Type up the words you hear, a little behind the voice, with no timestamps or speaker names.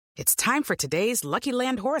It's time for today's Lucky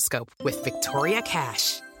Land horoscope with Victoria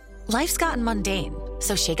Cash. Life's gotten mundane,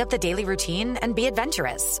 so shake up the daily routine and be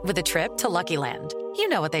adventurous with a trip to Lucky Land. You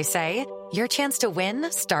know what they say, your chance to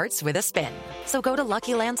win starts with a spin. So go to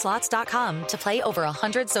LuckyLandSlots.com to play over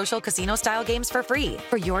 100 social casino-style games for free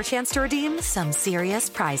for your chance to redeem some serious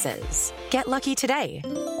prizes. Get lucky today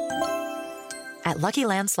at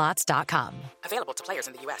LuckyLandSlots.com. Available to players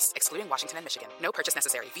in the U.S., excluding Washington and Michigan. No purchase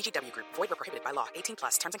necessary. VGW Group. Void where prohibited by law.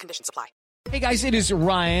 18+. Terms and conditions apply. Hey guys, it is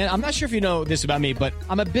Ryan. I'm not sure if you know this about me, but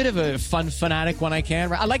I'm a bit of a fun fanatic when I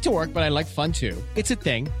can. I like to work, but I like fun too. It's a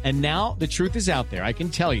thing. And now the truth is out there. I can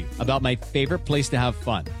tell you about my favorite place to have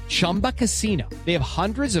fun. Chumba Casino. They have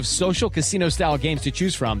hundreds of social casino style games to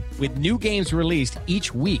choose from with new games released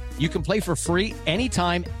each week. You can play for free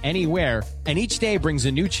anytime, anywhere. And each day brings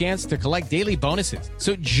a new chance to collect daily bonuses.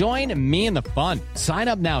 So join me in the fun. Sign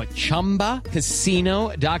up now at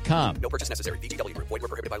ChumbaCasino.com. No purchase necessary. VGW Group. Void where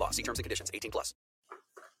prohibited by law. See terms and conditions. 18+.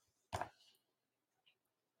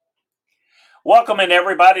 Welcome in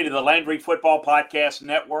everybody to the Landry Football Podcast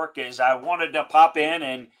Network. As I wanted to pop in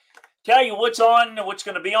and tell you what's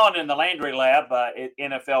going to be on in the Landry Lab at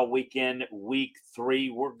NFL Weekend Week 3.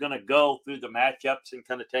 We're going to go through the matchups and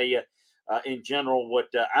kind of tell you in general what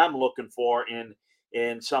I'm looking for in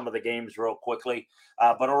some of the games real quickly.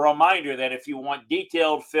 But a reminder that if you want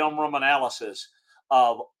detailed film room analysis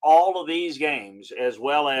of all of these games, as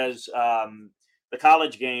well as the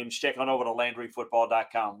college games, check on over to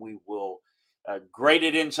LandryFootball.com. We will grade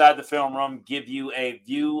it inside the film room, give you a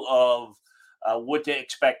view of what to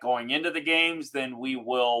expect going into the games. Then we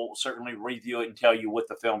will certainly review it and tell you what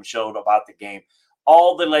the film showed about the game.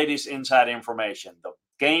 All the latest inside information, the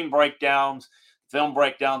game breakdowns, film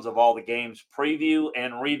breakdowns of all the games, preview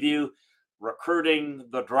and review, recruiting,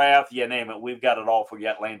 the draft, you name it. We've got it all for you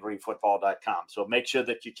at LandryFootball.com. So make sure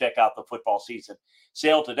that you check out the football season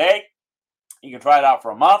sale today. You can try it out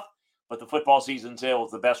for a month, but the football season sale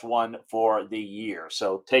is the best one for the year.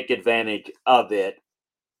 So take advantage of it.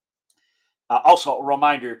 Also, a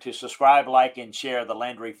reminder to subscribe, like, and share the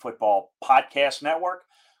Landry Football Podcast Network.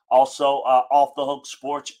 Also, Off the Hook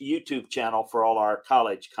Sports YouTube channel for all our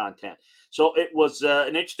college content. So it was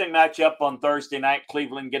an interesting matchup on Thursday night.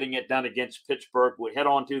 Cleveland getting it done against Pittsburgh. We head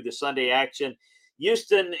on to the Sunday action.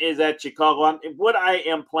 Houston is at Chicago. What I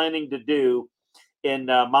am planning to do in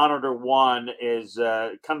Monitor 1 is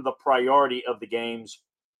kind of the priority of the games.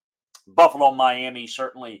 Buffalo-Miami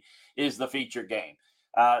certainly is the feature game.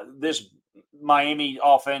 This Miami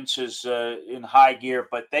offense is in high gear,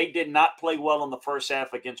 but they did not play well in the first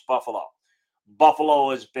half against Buffalo.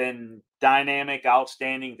 Buffalo has been dynamic,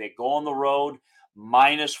 outstanding. They go on the road,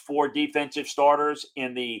 -4 defensive starters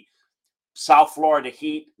in the South Florida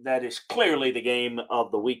Heat. That is clearly the game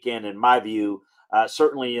of the weekend, in my view,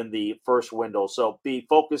 certainly in the first window. So be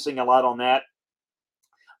focusing a lot on that.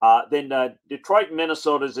 Then Detroit,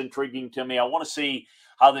 Minnesota is intriguing to me. I want to see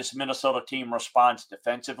how this Minnesota team responds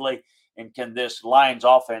defensively, and can this Lions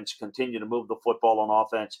offense continue to move the football on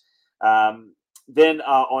offense. Then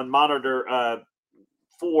on Monitor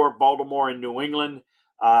 4, Baltimore and New England.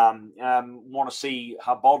 Want to see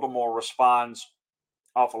how Baltimore responds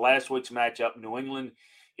off of last week's matchup. New England,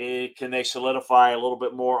 can they solidify a little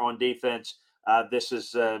bit more on defense? This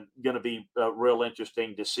is going to be real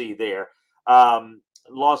interesting to see there.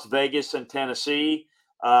 Las Vegas and Tennessee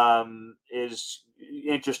is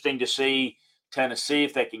interesting to see. Tennessee,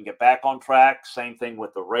 if they can get back on track. Same thing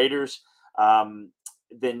with the Raiders.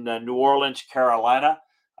 Then New Orleans, Carolina.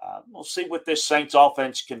 We'll see what this Saints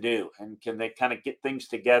offense can do, and can they kind of get things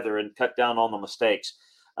together and cut down on the mistakes.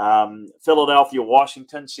 Philadelphia,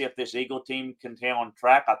 Washington, see if this Eagle team can stay on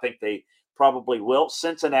track. I think they probably will.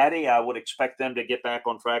 Cincinnati, I would expect them to get back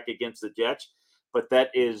on track against the Jets, but that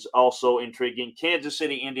is also intriguing. Kansas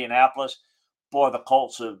City, Indianapolis. Boy, the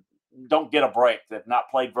Colts don't get a break. They've not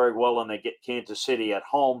played very well, and they get Kansas City at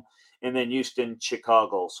home, and then Houston,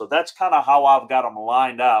 Chicago. So that's kind of how I've got them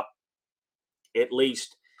lined up, at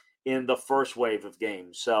least in the first wave of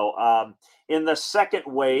games. So in the second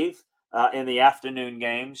wave, in the afternoon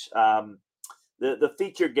games, the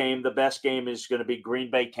feature game, the best game is going to be Green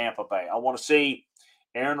Bay, Tampa Bay. I want to see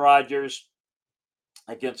Aaron Rodgers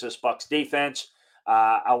against this Bucs defense.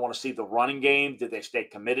 I want to see the running game. Do they stay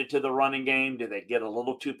committed to the running game? Do they get a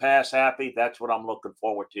little too pass happy? That's what I'm looking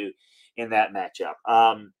forward to in that matchup.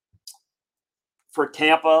 For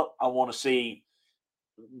Tampa, I want to see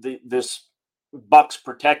this Bucs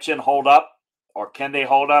protection hold up, or can they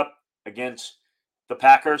hold up against the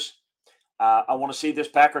Packers? I want to see this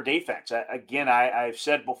Packer defense. Again, I've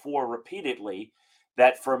said before repeatedly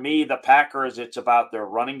that for me, the Packers, it's about their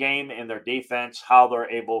running game and their defense, how they're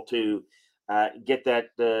able to get that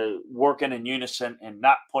working in unison and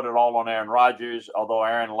not put it all on Aaron Rodgers, although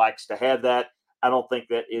Aaron likes to have that. I don't think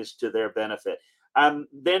that is to their benefit.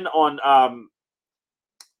 Then on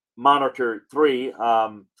Monitor 3,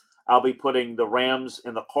 I'll be putting the Rams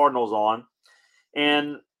and the Cardinals on.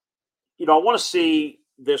 And, I want to see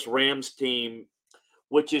this Rams team,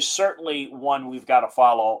 which is certainly one we've got to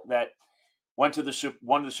follow, that won the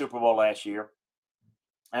Super Bowl last year.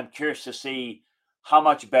 I'm curious to see how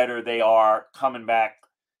much better they are coming back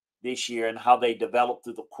this year and how they develop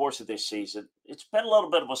through the course of this season. It's been a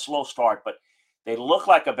little bit of a slow start, but they look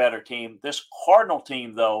like a better team. This Cardinal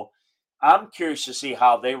team, though, I'm curious to see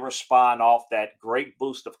how they respond off that great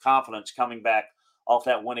boost of confidence coming back off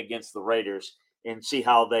that win against the Raiders and see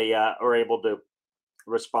how they are able to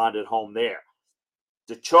respond at home there.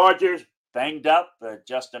 The Chargers, banged up.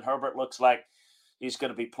 Justin Herbert looks like he's going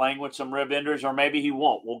to be playing with some rib injuries, or maybe he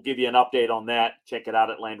won't. We'll give you an update on that. Check it out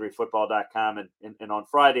at LandryFootball.com. And on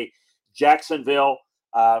Friday, Jacksonville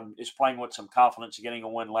is playing with some confidence, getting a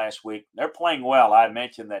win last week. They're playing well. I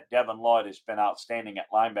mentioned that Devin Lloyd has been outstanding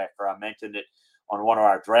at linebacker. I mentioned it on one of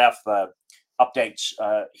our draft updates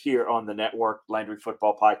here on the network, Landry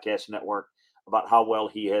Football Podcast Network, about how well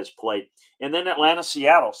he has played. And then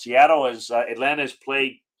Seattle. Atlanta has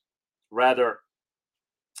played rather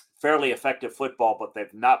fairly effective football, but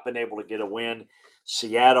they've not been able to get a win.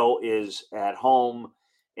 Seattle is at home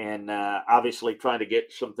and obviously trying to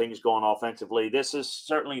get some things going offensively. This is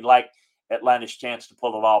certainly like Atlanta's chance to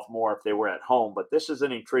pull it off more if they were at home, but this is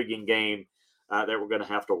an intriguing game that we're going to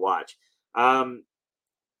have to watch. On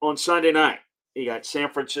Sunday night, you got San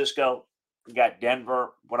Francisco, you got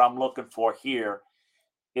Denver. What I'm looking for here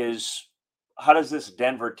is how does this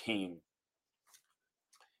Denver team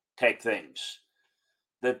take things?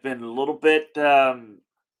 They've been a little bit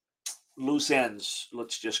loose ends,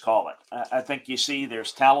 let's just call it. I think you see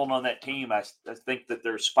there's talent on that team. I think that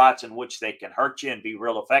there's spots in which they can hurt you and be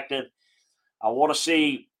real effective. I want to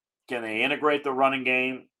see, can they integrate the running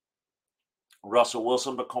game? Russell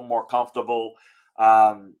Wilson become more comfortable?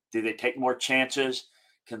 Do they take more chances?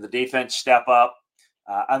 Can the defense step up?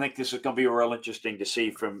 I think this is going to be real interesting to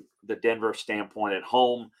see from the Denver standpoint at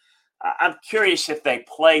home. I'm curious if they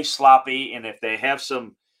play sloppy and if they have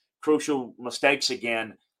some crucial mistakes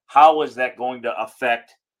again, how is that going to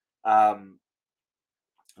affect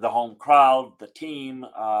the home crowd, the team,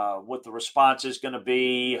 what the response is going to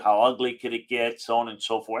be, how ugly could it get, so on and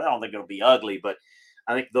so forth. I don't think it'll be ugly, but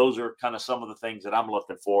I think those are kind of some of the things that I'm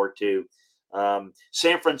looking forward to.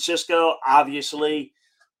 San Francisco, obviously,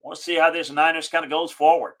 want to see how this Niners kind of goes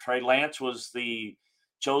forward. Trey Lance was the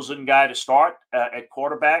chosen guy to start at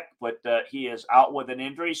quarterback, but he is out with an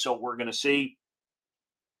injury, so we're going to see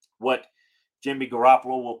what Jimmy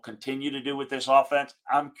Garoppolo will continue to do with this offense.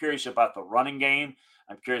 I'm curious about the running game.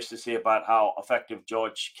 I'm curious to see about how effective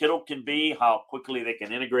George Kittle can be, how quickly they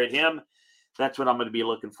can integrate him. That's what I'm going to be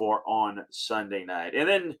looking for on Sunday night. And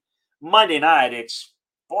then Monday night, it's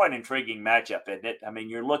an intriguing matchup, isn't it? I mean,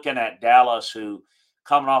 you're looking at Dallas, who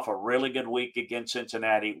coming off a really good week against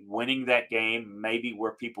Cincinnati, winning that game, maybe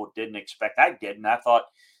where people didn't expect. I didn't. I thought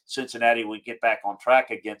Cincinnati would get back on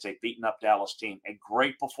track against a beaten-up Dallas team. A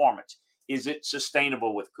great performance. Is it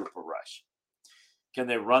sustainable with Cooper Rush? Can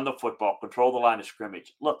they run the football, control the line of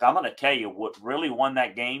scrimmage? Look, I'm going to tell you what really won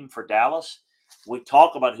that game for Dallas. We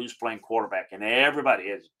talk about who's playing quarterback, and everybody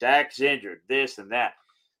is Dak's injured, this and that.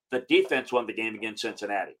 The defense won the game against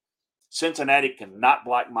Cincinnati. Cincinnati cannot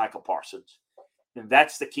block Michael Parsons, and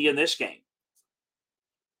that's the key in this game.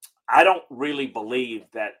 I don't really believe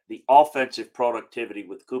that the offensive productivity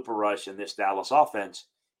with Cooper Rush in this Dallas offense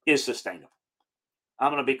is sustainable.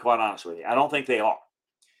 I'm going to be quite honest with you. I don't think they are.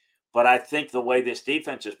 But I think the way this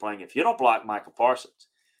defense is playing, if you don't block Michael Parsons,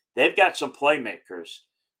 they've got some playmakers,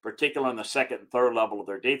 particularly in the second and third level of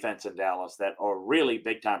their defense in Dallas, that are really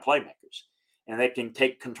big-time playmakers. And they can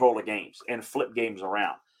take control of games and flip games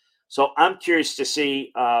around. So I'm curious to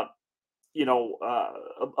see, about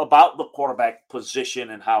the quarterback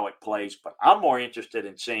position and how it plays. But I'm more interested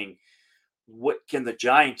in seeing what can the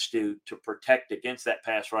Giants do to protect against that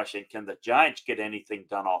pass rush, and can the Giants get anything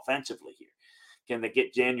done offensively here? Can they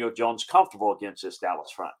get Daniel Jones comfortable against this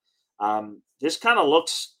Dallas front? This kind of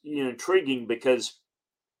looks intriguing because,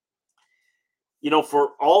 for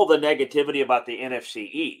all the negativity about the NFC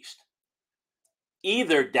East,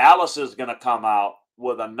 either Dallas is going to come out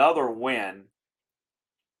with another win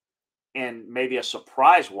and maybe a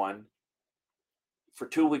surprise one for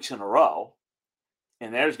 2 weeks in a row,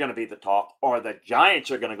 and there's going to be the talk, or the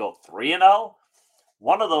Giants are going to go 3-0.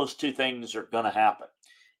 One of those two things are going to happen.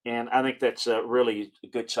 And I think that's really a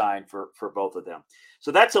good sign for both of them.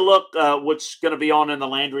 So that's a look what's going to be on in the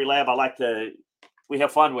Landry Lab. We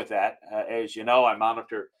have fun with that. As you know, I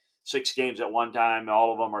monitor 6 games at one time.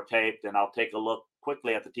 All of them are taped, and I'll take a look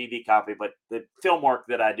quickly at the TV copy. But the film work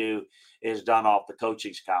that I do is done off the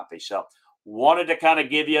coaching's copy. So wanted to kind of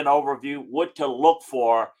give you an overview, what to look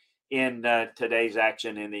for in today's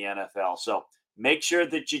action in the NFL. So make sure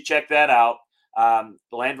that you check that out.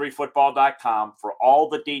 LandryFootball.com for all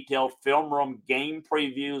the detailed film room game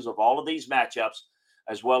previews of all of these matchups,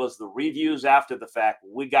 as well as the reviews after the fact.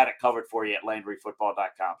 We got it covered for you at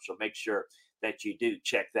LandryFootball.com. So make sure that you do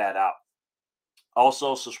check that out.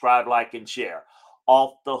 Also, subscribe, like, and share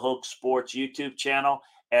Off the Hook Sports YouTube channel,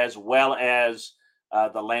 as well as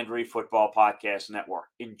the Landry Football Podcast Network.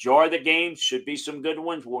 Enjoy the games. Should be some good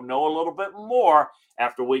ones. We'll know a little bit more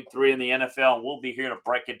after week 3 in the NFL, and we'll be here to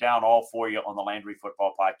break it down all for you on the Landry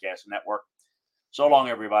Football Podcast Network. So long,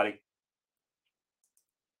 everybody.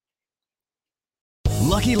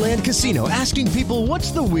 Lucky Land Casino, asking people,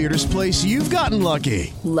 what's the weirdest place you've gotten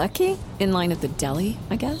lucky? Lucky? In line at the deli,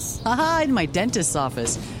 I guess? Aha, in my dentist's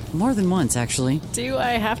office. More than once, actually. Do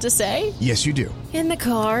I have to say? Yes, you do. In the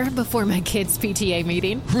car before my kids' PTA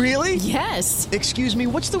meeting. Really? Yes. Excuse me,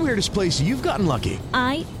 what's the weirdest place you've gotten lucky?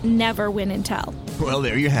 I never win and tell. Well,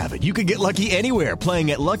 there you have it. You can get lucky anywhere,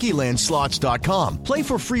 playing at LuckyLandSlots.com. Play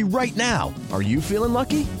for free right now. Are you feeling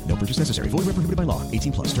lucky? No purchase necessary. Void where prohibited by law.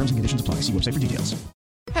 18+. Terms and conditions apply. See website for details.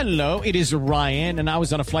 Hello, it is Ryan, and I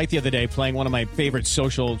was on a flight the other day playing one of my favorite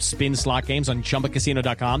social spin slot games on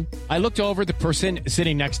ChumbaCasino.com. I looked over at the person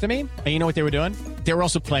sitting next to me, and you know what they were doing? They were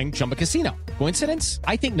also playing Chumba Casino. Coincidence?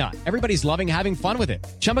 I think not. Everybody's loving having fun with it.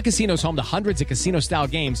 Chumba Casino is home to hundreds of casino-style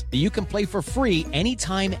games that you can play for free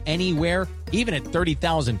anytime, anywhere, even at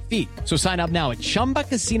 30,000 feet. So sign up now at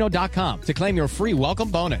ChumbaCasino.com to claim your free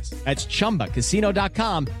welcome bonus. That's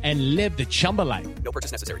ChumbaCasino.com and live the Chumba life. No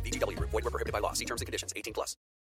purchase necessary. VGW Group. Void where prohibited by law. See terms and conditions. 18+.